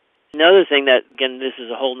another thing that, again, this is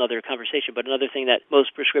a whole other conversation, but another thing that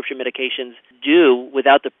most prescription medications do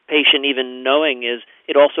without the patient even knowing is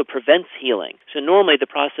it also prevents healing. So normally the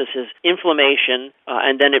process is inflammation,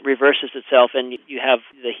 and then it reverses itself, and you have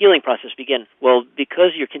the healing process begin. Well,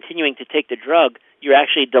 because you're continuing to take the drug, you're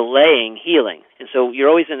actually delaying healing. And so you're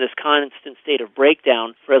always in this constant state of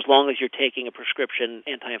breakdown for as long as you're taking a prescription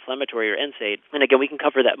anti-inflammatory or NSAID. And again, we can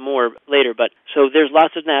cover that more later. But so there's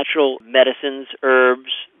lots of natural medicines,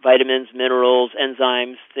 herbs, vitamins, minerals,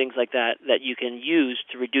 enzymes, things like that you can use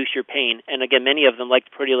to reduce your pain. And again, many of them, like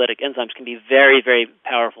proteolytic enzymes, can be very, very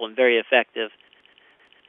powerful and very effective